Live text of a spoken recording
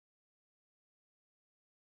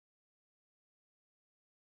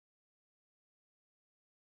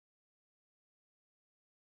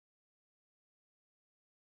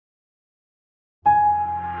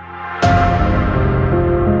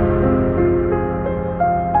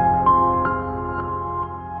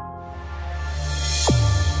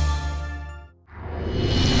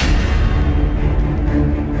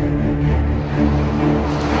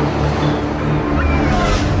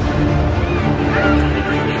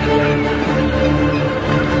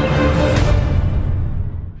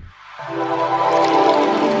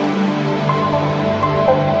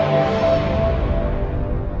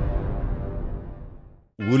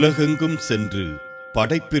உலகெங்கும் சென்று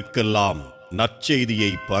படைப்பிற்கெல்லாம் நற்செய்தியை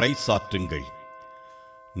பறைசாற்றுங்கள்.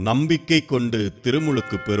 நம்பிக்கை கொண்டு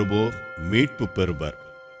திருமுழுக்கு பெறுவோர் மீட்பு பெறுவர்.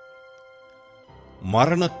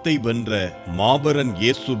 மரணத்தை வென்ற மாபரன்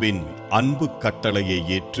இயேசுவின் அன்பு கட்டளையை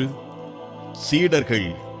ஏற்று சீடர்கள்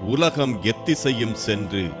உலகம் எத்திசையும்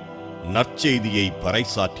சென்று நற்செய்தியை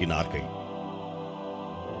பறைசாற்றினார்கள்.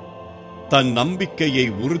 தன் நம்பிக்கையை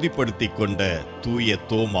உறுதிப்படுத்திக் கொண்ட தூய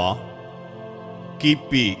தோமா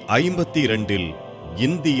கிபி 52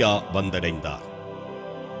 இந்தியா வந்தடைந்தார்.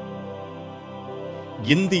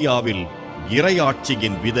 இந்தியாவில்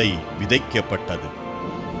இறையாட்சியின் விதை விதைக்கப்பட்டது.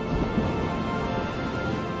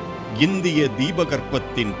 இந்திய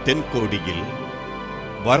தீபகற்பத்தின் தென்கோடியில்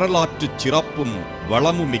வரலாற்று சிறப்பும்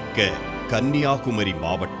வளமுமிக்க கன்னியாகுமரி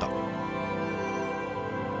மாவட்டம்.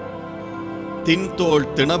 தின்தோள்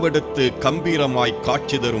திணவெடுத்து கம்பீரமாய்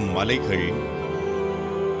காட்சி தரும் மலைகள்,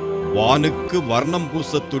 வானுக்கு வர்ணம்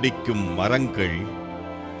பூச துடிக்கும் மரங்கள்,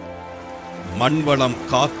 மண்வளம்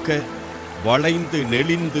காக்க வளைந்து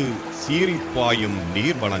நெளிந்து சீறிப்பாயும்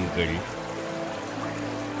நீர்வளங்கள்,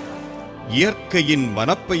 இயற்கையின்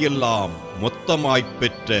மனப்பையெல்லாம் மொத்தமாய்ப்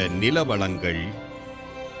பெற்ற நிலவளங்கள்,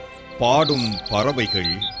 பாடும்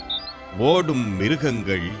பறவைகள், ஓடும்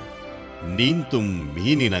மிருகங்கள், நீந்தும்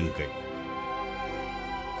மீனினங்கள்,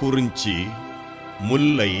 குறிஞ்சி,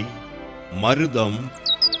 முல்லை, மருதம்,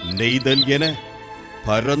 நெய்தல் என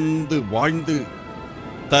பரந்து வாழ்ந்து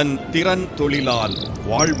தன் திறன் தொழிலால்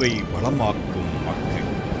வாழ்வை வளமாக்கும் மக்கள்.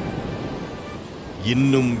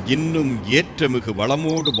 இன்னும் இன்னும் ஏற்றமிகு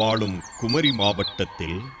வளமோடு வாழும் குமரி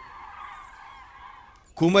மாவட்டத்தில்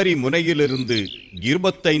குமரி முனையிலிருந்து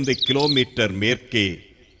 25 கிலோமீட்டர் மேற்கே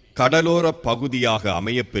கடலோர பகுதியாக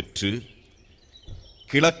அமையப்பெற்று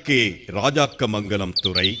கிழக்கே ராஜாக்கமங்கலம்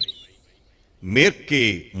துறை, மேற்கே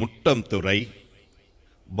முட்டம் துறை,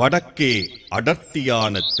 வடக்கே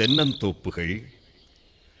அடர்த்தியான தென்னந்தோப்புகள்,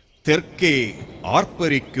 தெற்கே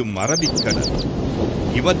ஆர்ப்பரிக்கும் அரபிக்கடல்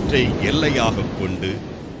இவற்றை எல்லையாக கொண்டு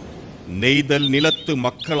நெய்தல் நிலத்து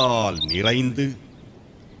மக்களால் நிறைந்து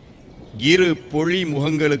இரு பொழி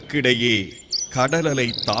முகங்களுக்கிடையே கடலலை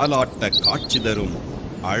தாலாட்ட காட்சி தரும்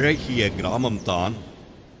அழகிய கிராமம்தான்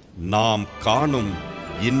நாம் காணும்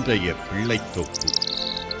இன்றைய பிள்ளைத்தோப்பு.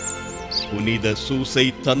 புனித சூசை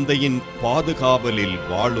தந்தையின் பாதுகாவலில்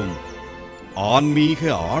வாழும் ஆன்மீக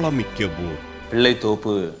ஆழமிக்க ஊர்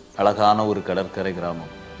பிள்ளைத்தோப்பு. அழகான ஒரு கடற்கரை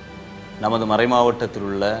கிராமம். நமது மறைமாவட்டத்தில்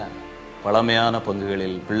உள்ள பழமையான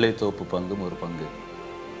பங்குகளில் பிள்ளைத்தோப்பு பங்கும் ஒரு பங்கு.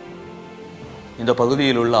 இந்த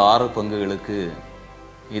பகுதியில் உள்ள 6 பங்குகளுக்கு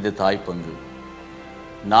இது தாய்ப்பங்கு.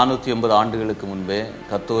 480 ஆண்டுகளுக்கு முன்பே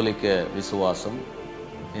கத்தோலிக்க விசுவாசம்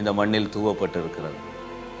இந்த மண்ணில் தூவப்பட்டிருக்கிறது.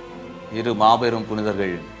 2 மாபெரும்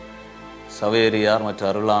புனிதர்கள் சவேரியார் மற்றும்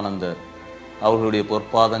அருளானந்தர் அவர்களுடைய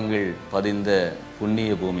பொற்பாதங்கள் பதிந்த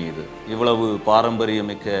புண்ணிய பூமி இது. இவ்வளவு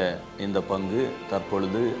பாரம்பரியமிக்க இந்த பங்கு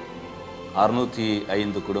தற்பொழுது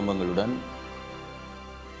 605 குடும்பங்களுடன்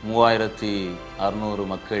 3600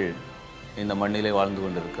 மக்கள் இந்த மண்ணிலே வாழ்ந்து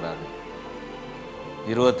கொண்டிருக்கிறார்கள்.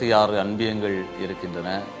 26 அன்பியங்கள் இருக்கின்றன.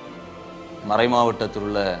 மறைமாவட்டத்தில்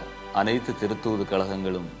உள்ள அனைத்து திருத்தூது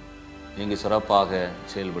கழகங்களும் இங்கு சிறப்பாக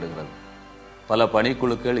செயல்படுகிறது. பல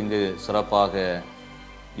பணிக்குழுக்கள் இங்கு சிறப்பாக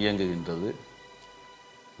இயங்குகின்றது.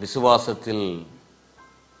 விசுவாசத்தில்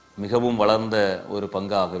மிகவும் வளர்ந்த ஒரு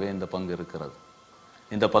பங்காகவே இந்த பங்கு இருக்கிறது.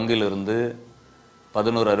 இந்த பங்கிலிருந்து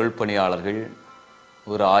 11 அருள் பணியாளர்கள்,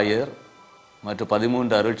 ஒரு ஆயர் மற்றும்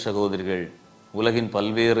 13 அருள் சகோதரிகள் உலகின்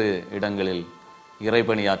பல்வேறு இடங்களில்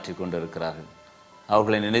இறைபணியாற்றி கொண்டிருக்கிறார்கள்.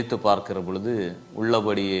 அவர்களை நினைத்து பார்க்கிற பொழுது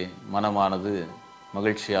உள்ளபடியே மனமானது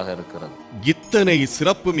மகிழ்ச்சியாக இருக்கிறது. இத்தனை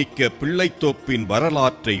சிறப்புமிக்க பிள்ளைத்தோப்பின்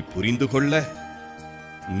வரலாற்றை புரிந்து கொள்ள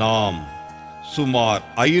நாம் சுமார்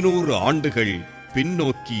 500 ஆண்டுகள்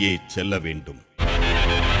பின்னோக்கியே செல்ல வேண்டும்.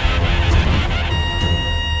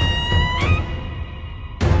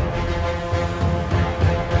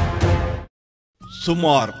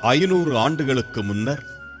 சுமார் 500 ஆண்டுகளுக்கு முன்னர்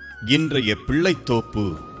இன்றைய பிள்ளைத்தோப்பு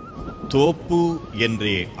தோப்பு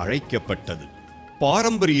என்றே அழைக்கப்பட்டது.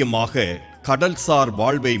 பாரம்பரியமாக கடல்சார்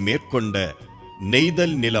வாழ்வை மேற்கொண்ட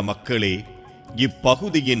நெய்தல் நில மக்களே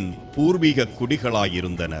இப்பகுதியின் பூர்வீக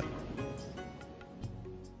குடிகளாயிருந்தனர்.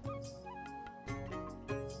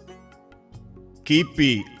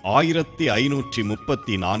 கிபி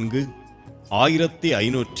 1534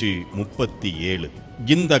 1537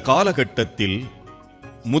 இந்த காலகட்டத்தில்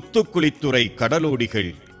முத்துக்குளித்துறை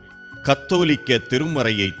கடலோடிகள் கத்தோலிக்க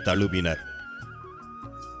திருமறையை தழுவினர்.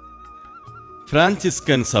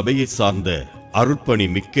 பிரான்சிஸ்கன் சபையை சார்ந்த அருட்பணி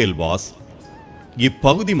மிக்கேல் வாஸ்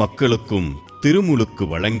இப்பகுதி மக்களுக்கும் திருமுழுக்கு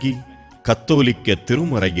வழங்கி கத்தோலிக்க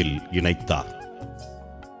திருமறையில் இணைத்தார்.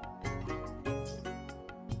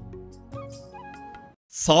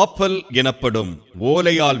 சாப்பல் எனப்படும்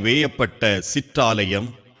ஓலையால் வேயப்பட்ட சிற்றாலயம்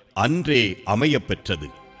அன்றே அமையப்பெற்றது.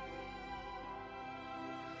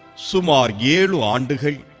 சுமார் 7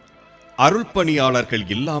 ஆண்டுகள் அருள்பணியாளர்கள்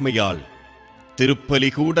இல்லாமையால் திருப்பலி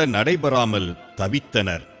கூட நடைபெறாமல்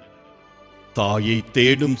தவித்தனர். தாயை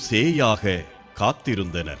தேடும் சேயாக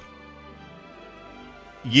காத்திருந்தனர்.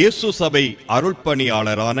 இயேசு சபை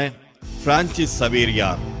அருள்பணியாளரான பிரான்சிஸ்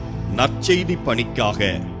சவேரியார் நற்செய்தி பணிக்காக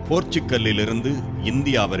போர்ச்சுகலிலிருந்து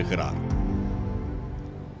இந்தியா வருகிறார்.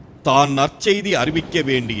 தான் நற்செய்தி அறிவிக்க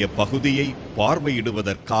வேண்டிய பகுதியை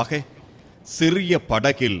பார்வையிடுவதற்காக சிறிய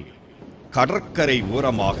படகில் கடற்கரை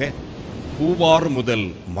ஓரமாக பூவாறு முதல்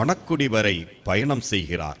மணக்குடி வரை பயணம்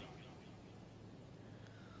செய்கிறார்.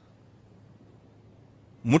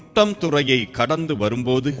 முட்டம் துறையை கடந்து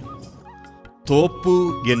வரும்போது தோப்பு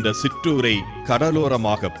என்ற சிற்றூரை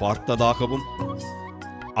கடலோரமாக பார்த்ததாகவும்,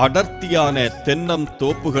 அடர்த்தியான தென்னம்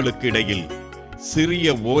தோப்புகளுக்கிடையில் சிறிய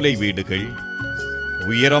ஓலை வீடுகள்,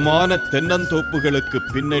 உயரமான தென்னந்தோப்புகளுக்கு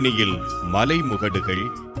பின்னணியில் மலைமுகடுகள்,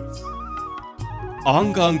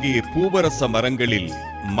 ஆங்காங்கே பூவரச மரங்களில்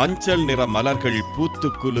மஞ்சள் நிற மலர்கள் பூத்து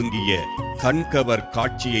குலுங்கிய கண்கவர்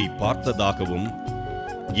காட்சியை பார்த்ததாகவும்,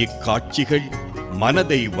 இக்காட்சிகள்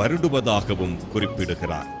மனதை வருடுவதாகவும்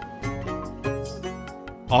குறிப்பிடுகிறார்.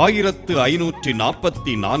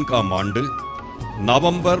 1544ஆம் ஆண்டு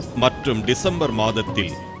நவம்பர் மற்றும் டிசம்பர்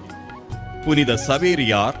மாதத்தில் புனித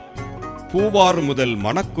சவேரியார் பூவாறு முதல்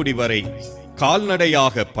மணக்குடி வரை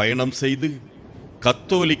கால்நடையாக பயணம் செய்து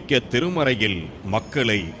கத்தோலிக்க திருமறையில்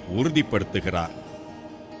மக்களை உறுதிப்படுத்துகிறார்.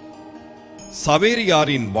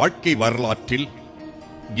 சவேரியாரின் வாழ்க்கை வரலாற்றில்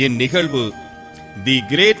இந்நிகழ்வு தி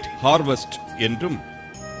கிரேட் ஹார்வெஸ்ட் என்றும்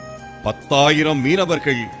 10,000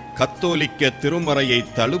 மீனவர்கள் கத்தோலிக்க திருமறையை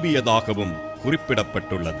தழுவியதாகவும்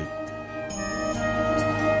குறிப்பிடப்பட்டுள்ளது.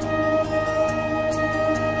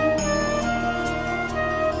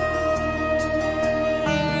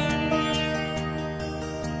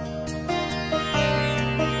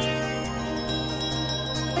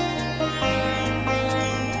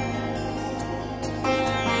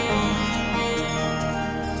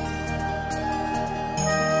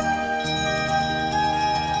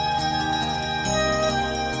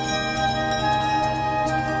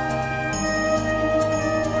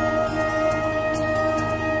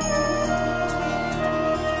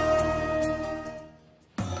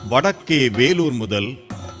 வடக்கே வேலூர் முதல்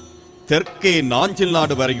தெற்கே நாஞ்சில்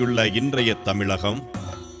நாடு வரையுள்ள இன்றைய தமிழகம்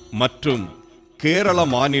மற்றும் கேரள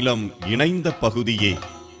மாநிலம் இணைந்த பகுதியே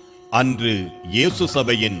அன்று இயேசு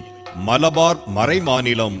சபையின் மலபார்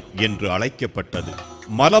மறைமாநிலம் என்று அழைக்கப்பட்டது.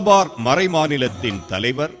 மலபார் மறைமாநிலத்தின்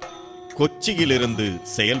தலைவர் கொச்சியிலிருந்து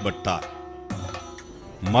செயல்பட்டார்.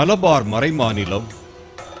 மலபார் மறைமாநிலம்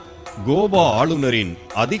கோவா ஆளுநரின்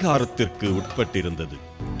அதிகாரத்திற்கு உட்பட்டிருந்தது.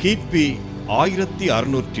 கிபி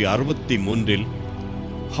 1663இல்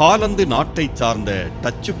ஹாலந்து நாட்டை சார்ந்த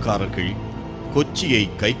டச்சுக்காரர்கள் கொச்சியை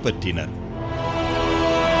கைப்பற்றினர்.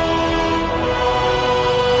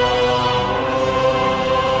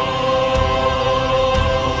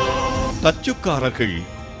 டச்சுக்காரர்கள்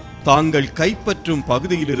தாங்கள் கைப்பற்றும்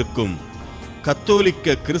பகுதியில் இருக்கும்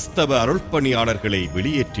கத்தோலிக்க கிறிஸ்தவ அருள்பணியாளர்களை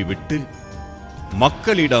வெளியேற்றிவிட்டு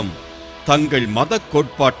மக்களிடம் தங்கள் மத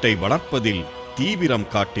கோட்பாட்டை வளர்ப்பதில் தீவிரம்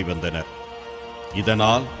காட்டி வந்தனர்.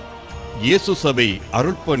 இதனால் இயேசு சபை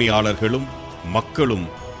அருள்பணியாளர்களும் மக்களும்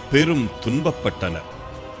பெரும் துன்பப்பட்டனர்.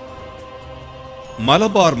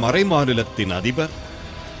 மலபார் மறைமாநிலத்தின் அதிபர்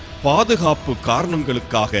பாதுகாப்பு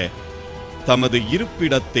காரணங்களுக்காக தமது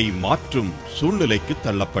இருப்பிடத்தை மாற்றும் சூழ்நிலைக்கு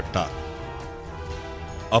தள்ளப்பட்டார்.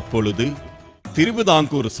 அப்பொழுது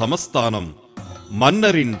திருவிதாங்கூர் சமஸ்தானம்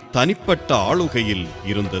மன்னரின் தனிப்பட்ட ஆளுகையில்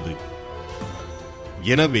இருந்தது.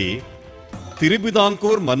 எனவே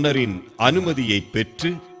திருவிதாங்கூர் மன்னரின் அனுமதியை பெற்று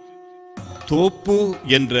தோப்பு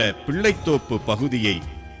என்ற பிள்ளைத்தோப்பு பகுதியை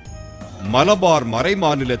மலபார்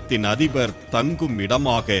மறைமாநிலத்தின் அதிபர் தங்கும்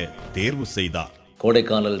இடமாக தேர்வு செய்தார்.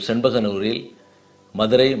 கோடைக்கானல் செண்பகனூரில்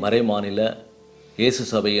மதுரை மறைமாநில இயேசு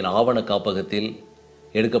சபையின் ஆவண காப்பகத்தில்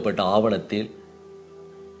எடுக்கப்பட்ட ஆவணத்தில்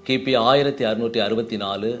கிபி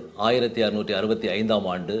 1664 1665ஆம்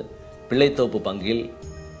ஆண்டு பிள்ளைத்தோப்பு பங்கில்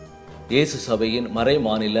இயேசு சபையின்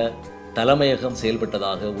மறைமாநில தலைமையகம்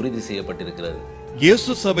செயல்பட்டதாக உறுதி செய்யப்பட்டிருக்கிறது.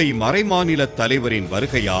 இயேசு சபை மறைமாநில தலைவரின்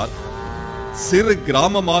வருகையால் சிறு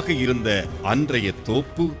கிராமமாக இருந்த அன்றைய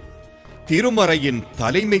தோப்பு திருமறையின்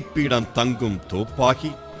தலைமை பீடம் தங்கும்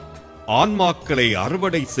தோப்பாகி ஆன்மாக்களை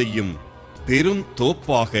அறுவடை செய்யும் பெரும்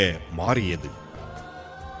தோப்பாக மாறியது.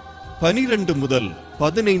 12 முதல்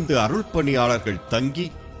 15 அருள்பணியாளர்கள் தங்கி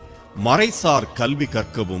மறைசார் கல்வி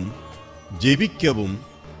கற்கவும் ஜெபிக்கவும்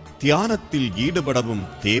தியானத்தில் ஈடுபடவும்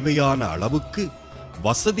தேவையான அளவுக்கு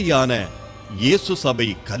வசதியான இயேசு சபை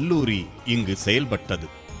கல்லூரி இங்கு செயல்பட்டது.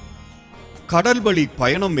 கடல்வழி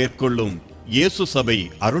பயணம் மேற்கொள்ளும் இயேசு சபை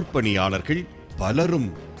அருள்பணியாளர்கள் பலரும்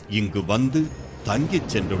இங்கு வந்து தங்கிச்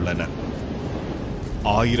சென்றுள்ளனர்.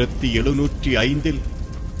 1705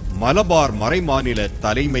 மலபார் மறைமாநில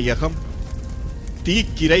தலைமையகம்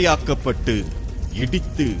தீக்கிரையாக்கப்பட்டு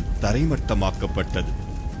இடித்து தரைமட்டமாக்கப்பட்டது.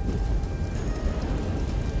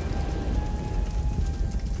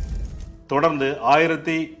 தொடர்ந்து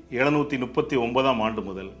 1739 ஆண்டு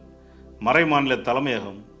முதல் மறைமாநில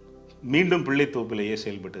தலைமையகம் மீண்டும் பிள்ளைத்தோப்பிலேயே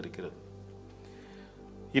செயல்பட்டு இருக்கிறது.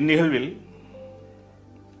 இந்நிகழ்வில்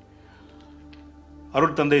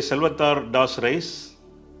அருட்தந்தை செல்வத்தார் டாஸ் ரைஸ்,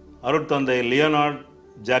 அருட்தந்தை லியோனார்ட்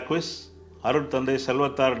ஜாக்விஸ், அருட்தந்தை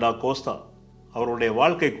செல்வத்தார் டா கோஸ்தா அவருடைய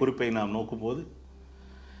வாழ்க்கை குறிப்பை நாம் நோக்கும்போது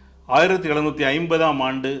 1750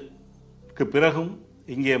 ஆண்டுக்கு பிறகும்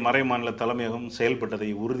இங்கே மறைமாநில தலைமையகம் செயல்பட்டதை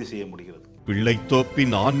உறுதி செய்ய முடிகிறது.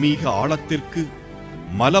 பிள்ளைத்தோப்பின் ஆன்மீக ஆழத்திற்கு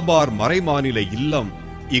மலபார் மறைமாநில இல்லம்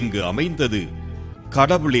இங்கு அமைந்தது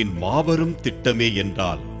கடவுளின் மாபெரும் திட்டமே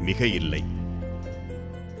என்றால் மிக இல்லை.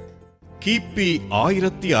 கிபி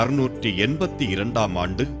 1682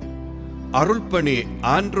 ஆண்டு அருள்பணி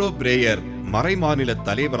ஆண்ட்ரோ பிரேயர் மறைமாநில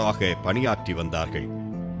தலைவராக பணியாற்றி வந்தார்கள்.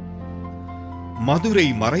 மதுரை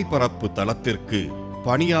மறைபரப்பு தளத்திற்கு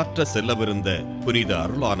பணியாற்ற செல்லவிருந்த புனித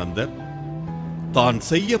அருளானந்தர் தான்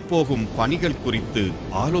செய்ய போகும் பணிகள் குறித்து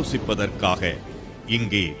ஆலோசிப்பதற்காக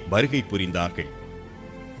இங்கே வருகை புரிந்தார்கள்.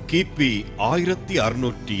 கிபி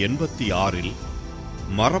 1686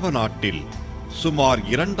 மரப நாட்டில் சுமார்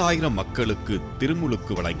 2000 மக்களுக்கு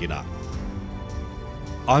திருமுழுக்கு வழங்கினார்.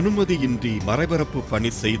 அனுமதியின்றி மறைபரப்பு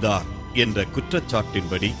பணி செய்தார் என்ற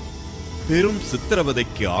குற்றச்சாட்டின்படி பெரும்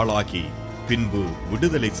சித்திரவதைக்கு ஆளாகி பின்பு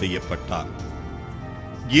விடுதலை செய்யப்பட்டார்.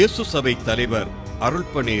 இயேசு சபை தலைவர்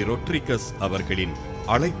அருள்பணி ரொட்ரிகஸ் அவர்களின்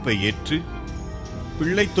அழைப்பை ஏற்று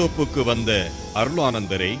பிள்ளைத்தோப்புக்கு வந்த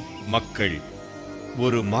அருளானந்தரை மக்கள்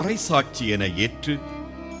ஒரு மறைசாட்சி என ஏற்று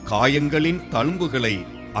காயங்களின் தழும்புகளை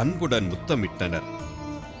அன்புடன் முத்தமிட்டனர்.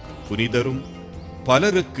 புனிதரும்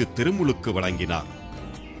பலருக்கு திருமுழுக்கு வழங்கினார்.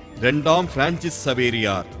 2ஆம் பிரான்சிஸ்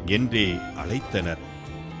சவேரியார் என்றே அழைத்தனர்.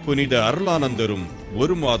 புனித அருளானந்தரும்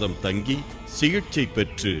 1 மாதம் தங்கி சிகிச்சை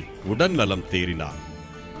பெற்று உடல்நலம் தேறினார்.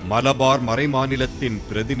 மலபார் மறைமாநிலத்தின்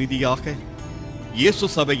பிரதிநிதியாக இயேசு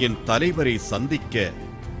சபையின் தலைவரை சந்திக்க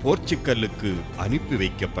போர்ச்சுகலுக்கு அனுப்பி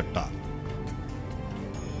வைக்கப்பட்டார்.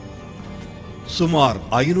 சுமார்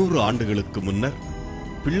 500 ஆண்டுகளுக்கு முன்னர்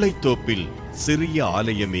பிள்ளைத்தோப்பில் சிறிய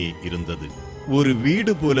ஆலயமே இருந்தது. ஒரு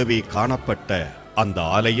வீடு போலவே காணப்பட்ட அந்த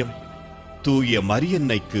ஆலயம் தூய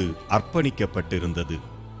மரியன்னைக்கு அர்ப்பணிக்கப்பட்டிருந்தது.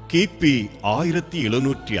 கிபி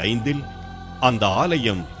 1705 அந்த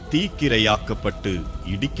ஆலயம் தீக்கிரையாக்கப்பட்டு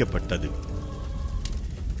இடிக்கப்பட்டது.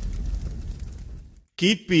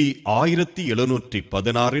 கிபி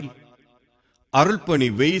 1716 அருள்பணி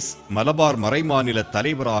வெய்ஸ் மலபார் மறைமாநில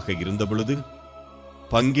தலைவராக இருந்தபொழுது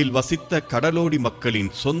பங்கில் வசித்த கடலோடி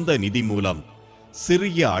மக்களின் சொந்த நிதி மூலம்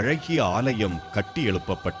சிறிய அழகிய ஆலயம் கட்டி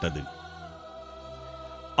எழுப்பப்பட்டது.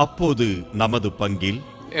 அப்போது நமது பங்கில்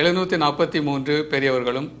 743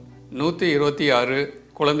 பெரியவர்களும் 126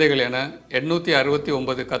 குழந்தைகள் என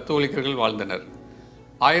 869 கத்தோலிக்கர்கள் வாழ்ந்தனர்.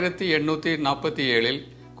 1847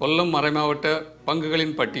 கொல்லம் மறைமாவட்ட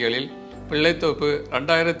பங்குகளின் பட்டியலில் பிள்ளைத்தோப்பு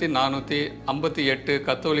 2458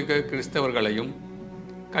 கத்தோலிக்க கிறிஸ்தவர்களையும்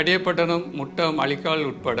கடியப்பட்டணம், முட்டம், அழிக்கால்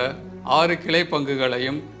உட்பட 6 கிளை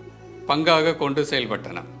பங்குகளையும் பங்காக கொண்டு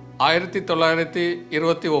செயல்பட்டன.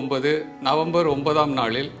 1929 நவம்பர் 9ஆம்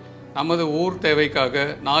நாளில் நமது ஊர் தேவைக்காக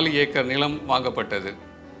 4 ஏக்கர் நிலம் வாங்கப்பட்டது.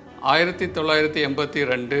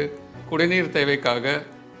 1982 குடிநீர் தேவைக்காக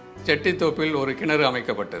செட்டித்தோப்பில் ஒரு கிணறு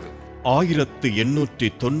அமைக்கப்பட்டது.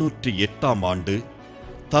 1898ஆம் ஆண்டு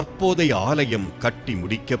தற்போதைய ஆலயம் கட்டி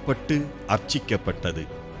முடிக்கப்பட்டு அர்ச்சிக்கப்பட்டது.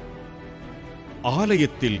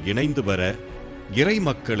 ஆலயத்தில் இணைந்து வர இறை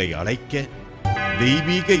மக்களை அழைக்க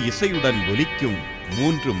தெய்வீக இசையுடன் ஒலிக்கும்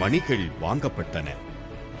 3 மணிகள் வாங்கப்பட்டன.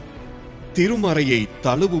 திருமறையை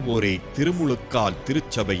தழுவுவோரை திருமுழுக்கால்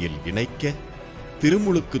திருச்சபையில் இணைக்க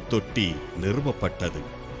திருமுழுக்கு தொட்டி நிறுவப்பட்டது.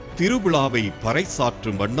 திருவிழாவை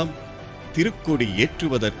பறைசாற்றும் வண்ணம் திருக்கொடி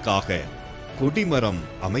ஏற்றுவதற்காக கொடிமரம்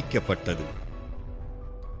அமைக்கப்பட்டது.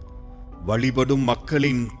 வழிபடும்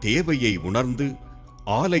மக்களின் தேவையை உணர்ந்து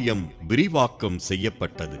ஆலயம் விரிவாக்கம்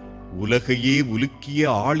செய்யப்பட்டது. உலகையே உலுக்கிய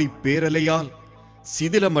ஆழி பேரலையால்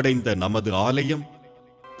சிதிலமடைந்த நமது ஆலயம்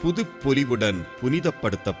புதுப்பொலிவுடன்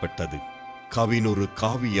புனிதப்படுத்தப்பட்டது. கவினொரு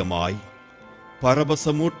காவியமாய்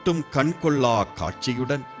பரவசமூட்டும் கண்கொள்ளா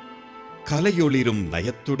காட்சியுடன் கலையொளிரும்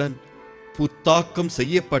நயத்துடன் புத்தாக்கம்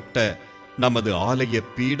செய்யப்பட்ட நமது ஆலய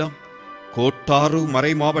பீடம் கோட்டாறு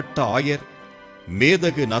மறைமாவட்ட ஆயர்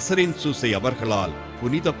மேதகு நசரேன் சூசை அவர்களால்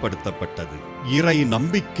புனிதப்படுத்தப்பட்டது. இறை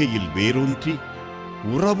நம்பிக்கையில் வேரூன்றி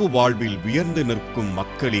உறவு வாழ்வில் உயர்ந்து நிற்கும்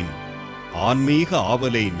மக்களின் ஆன்மீக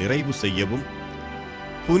ஆவலை நிறைவு செய்யவும்,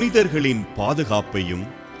 புனிதர்களின் பாதுகாப்பையும்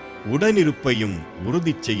உடனிருப்பையும்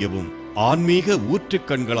உறுதி செய்யவும் ஆன்மீக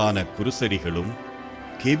ஊற்றுக்கண்களான குருசரிகளும்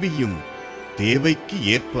கெபியும் தேவைக்கு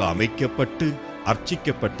ஏற்ப அமைக்கப்பட்டு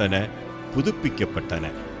அர்ச்சிக்கப்பட்டன, புதுப்பிக்கப்பட்டன.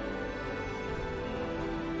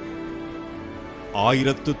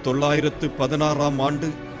 1916ஆம் ஆண்டு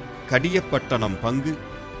கடியப்பட்டணம் பங்கு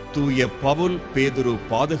தூய பவுல் பேதுரு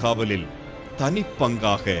பாதுகாவலில்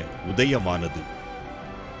தனிப்பங்காக உதயமானது.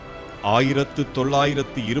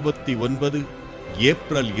 1929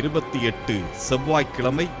 ஏப்ரல் 28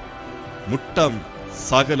 செவ்வாய்க்கிழமை முட்டம்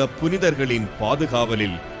சகல புனிதர்களின்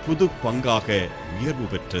பாதுகாவலில் புது பங்காக உயர்வு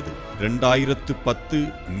பெற்றது. 2010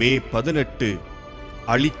 மே 18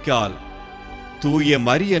 அழிக்கால் தூய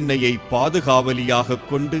மரியன்னையை பாதுகாவலியாக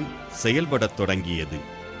கொண்டு செயல்படத் தொடங்கியது.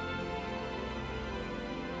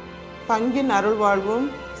 பங்கின் அருள்வாழ்வும்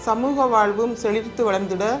சமூக வாழ்வும் செழித்து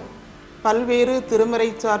வளர்ந்திட பல்வேறு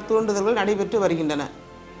திருமறைச்சார் தூண்டுதல்கள் நடைபெற்று வருகின்றன.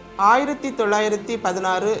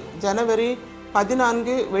 1916 ஜனவரி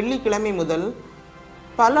 14 வெள்ளிக்கிழமை முதல்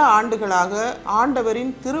பல ஆண்டுகளாக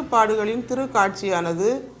ஆண்டவரின் திருப்பாடுகளின் திருக்காட்சியானது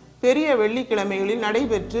பெரிய வெள்ளிக்கிழமைகளில்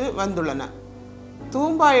நடைபெற்று வந்துள்ளன.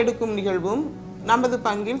 தூம்பா எடுக்கும் நிகழ்வும் நமது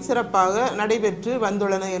பங்கில் சிறப்பாக நடைபெற்று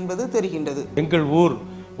வந்துள்ளன என்பது தெரிகின்றது. எங்கள் ஊர்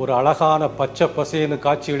ஒரு அழகான பச்சை பசேன்னு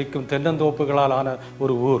காட்சியளிக்கும் தென்னந்தோப்புகளால் ஆன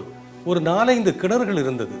ஒரு ஊர். ஒரு 4-5 கிணறுகள்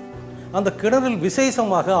இருந்தது. அந்த கிணறில்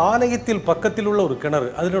விசேஷமாக ஆலயத்தில் பக்கத்தில் உள்ள ஒரு கிணறு,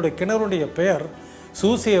 அதனுடைய கிணறுடைய பெயர்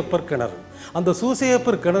சூசையப்பர் கிணறு. அந்த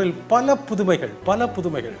சூசையப்பர் கிணறில் பல புதுமைகள்.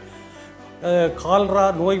 கால்ரா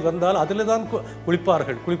நோய் வந்தால் அதில் தான்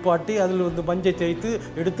குளிப்பாட்டி அதில் மஞ்சள் தேய்த்து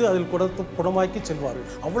எடுத்து அதில் குணமாக்கி செல்வார்கள்.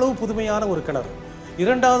 அவ்வளவு புதுமையான ஒரு கிணறு.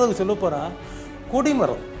 இரண்டாவது சொல்லப்போனால்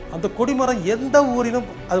கொடிமரம். அந்த கொடிமரம் எந்த ஊரிலும்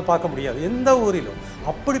அது பார்க்க முடியாது, எந்த ஊரிலும்.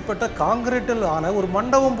 அப்படிப்பட்ட காங்கிரீட்டில் ஆன ஒரு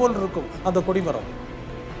மண்டபம் போல் இருக்கும் அந்த கொடிமரம்.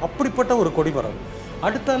 அப்படிப்பட்ட ஒரு கொடிமரம்.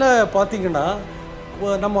 அடுத்தால பார்த்தீங்கன்னா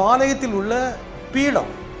நம்ம ஆலயத்தில் உள்ள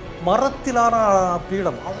பீடம், மரத்திலான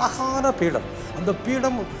பீடம், அழகான பீடம். அந்த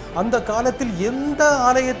பீடம் அந்த காலத்தில் எந்த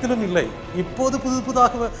ஆலயத்திலும் இல்லை. இப்போது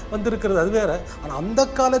புதுதாக வந்திருக்கிறது, அது வேற. ஆனால் அந்த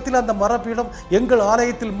காலத்தில் அந்த மரப்பீடம் எங்கள்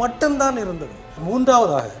ஆலயத்தில் மட்டும்தான் இருந்தது.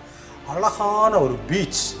 மூன்றாவதாக அழகான ஒரு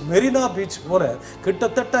பீச், மெரினா பீச் போல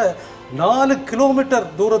கிட்டத்தட்ட 4 கிலோமீட்டர்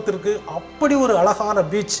தூரத்திற்கு அப்படி ஒரு அழகான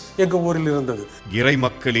பீச் எங்கள் ஊரில் இருந்தது. இறை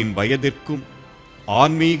மக்களின் வயதிற்கும்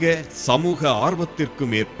ஆன்மீக சமூக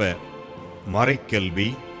ஆர்வத்திற்கும் ஏற்ப மறைக்கல்வி,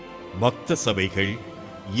 பக்த சபைகள்,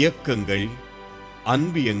 இயக்கங்கள்,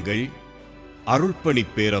 அன்பியங்கள், அருள்பணி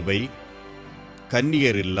பேரவை,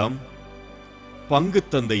 கன்னியர் இல்லம்,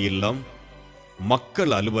 பங்குத்தந்தை இல்லம்,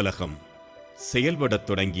 மக்கள் அலுவலகம் செயல்படத்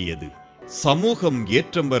தொடங்கியது. சமூகம்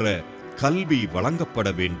ஏற்றம் பெற கல்வி வழங்கப்பட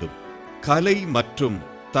வேண்டும். கலை மற்றும்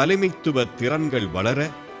தலைமைத்துவ திறன்கள் வளர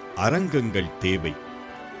அரங்கங்கள் தேவை.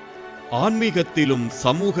 ஆன்மீகத்திலும்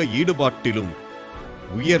சமூக ஈடுபாட்டிலும்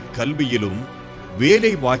உயர் கல்வியிலும்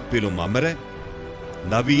வேலை வாய்ப்பிலும் அமர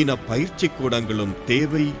நவீன பயிற்சி கூடங்களும்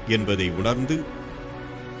தேவை என்பதை உணர்ந்து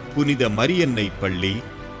புனித மரியன்னை பள்ளி,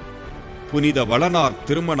 புனித வளனார்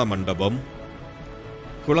திருமண மண்டபம்,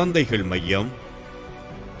 குழந்தைகள் மையம்,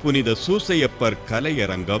 புனித சூசையப்பர்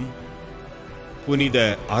கலையரங்கம், புனித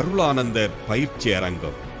அருளானந்தர் பயிற்சி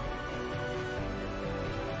அரங்கம்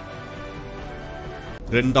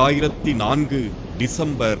 2004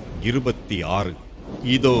 டிசம்பர் 26.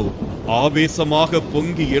 இதோ ஆவேசமாக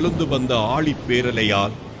பொங்கி எழுந்து வந்த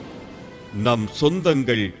ஆழிப்பேரலையால் நம்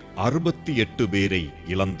சொந்தங்கள் 68 பேரை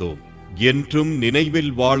இழந்தோம். என்றும்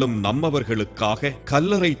நினைவில் வாழும் நம்மவர்களுக்காக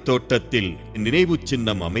கல்லறை தோட்டத்தில் நினைவு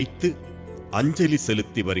சின்னம் அமைத்து அஞ்சலி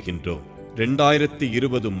செலுத்தி வருகின்றோம்.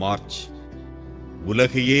 2020 மார்ச்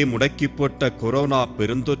உலகையே முடக்கி போட்ட கொரோனா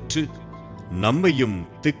பெருந்தொற்று நம்மையும்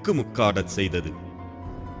திக்குமுக்காடச் செய்தது.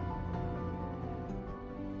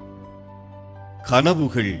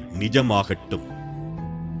 கனவுகள் நிஜமாகட்டும்.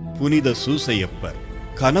 புனித சூசையப்பர்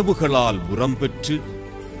கனவுகளால் உரம் பெற்று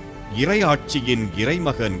இறையாட்சியின்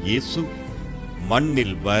இறைமகன் இயேசு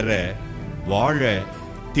மண்ணில் வர வாழ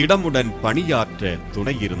திடமுடன் பணியாற்ற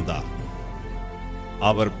துணையிருந்தார்.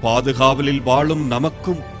 அவர் பாதுகாவலில் வாழும்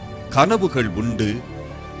நமக்கும் கனவுகள் உண்டு,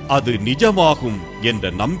 அது நிஜமாகும்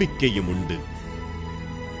என்ற நம்பிக்கையும் உண்டு.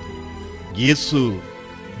 இயேசு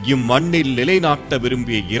இம்மண்ணில் நிலைநாட்ட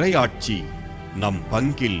விரும்பிய இறையாட்சி நம்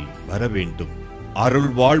பங்கில் வர வேண்டும்.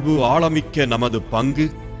 அருள் வாழ்வு ஆழமிக்க நமது பங்கு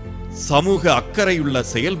சமூக அக்கறையுள்ள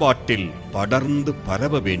செயல்பாட்டில் படர்ந்து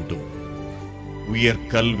பரவ வேண்டும்.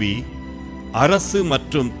 உயர்கல்வி, அரசு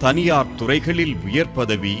மற்றும் தனியார் துறைகளில் உயர்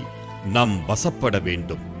பதவி நம் வசப்பட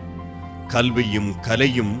வேண்டும். கல்வியும்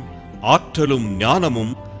கலையும் ஆற்றலும்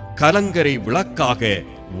ஞானமும் கலங்கரை விளக்காக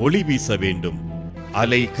ஒளி வீச வேண்டும்.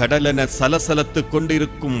 அலை கடலென சலசலத்துக்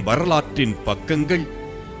கொண்டிருக்கும் வரலாற்றின் பக்கங்கள்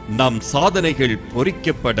நம் சாதனைகள்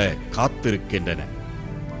பொறிக்கப்பட காத்திருக்கின்றன.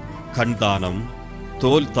 கண்தானம்,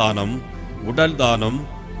 தோல் தானம், உடல் தானம்,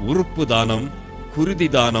 உறுப்பு தானம், குருதி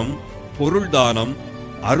தானம், பொருள் தானம்,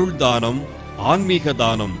 அருள் தானம், ஆன்மீக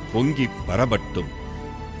தானம் பொங்கி பரவட்டும்.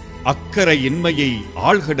 அக்கறையின்மையை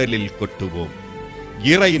ஆழ்கடலில் கொட்டுவோம்.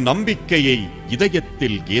 இறை நம்பிக்கையை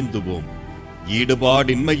இதயத்தில் ஏந்துவோம்.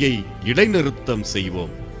 ஈடுபாடின்மையை இடைநிறுத்தம் செய்வோம்.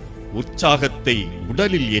 உற்சாகத்தை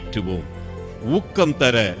உடலில் ஏற்றுவோம். ஊக்கம்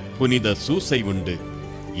தர புனித சூசை உண்டு.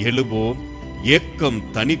 எழுவோம், ஏக்கம்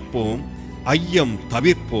தணிப்போம், ஐயம்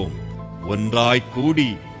தவிர்ப்போம். ஒன்றாய்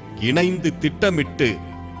கூடி இணைந்து திட்டமிட்டு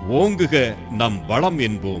ஓங்குக நம் வளம்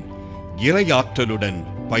என்போம். இறையாற்றலுடன்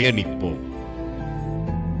பயணிப்போம்.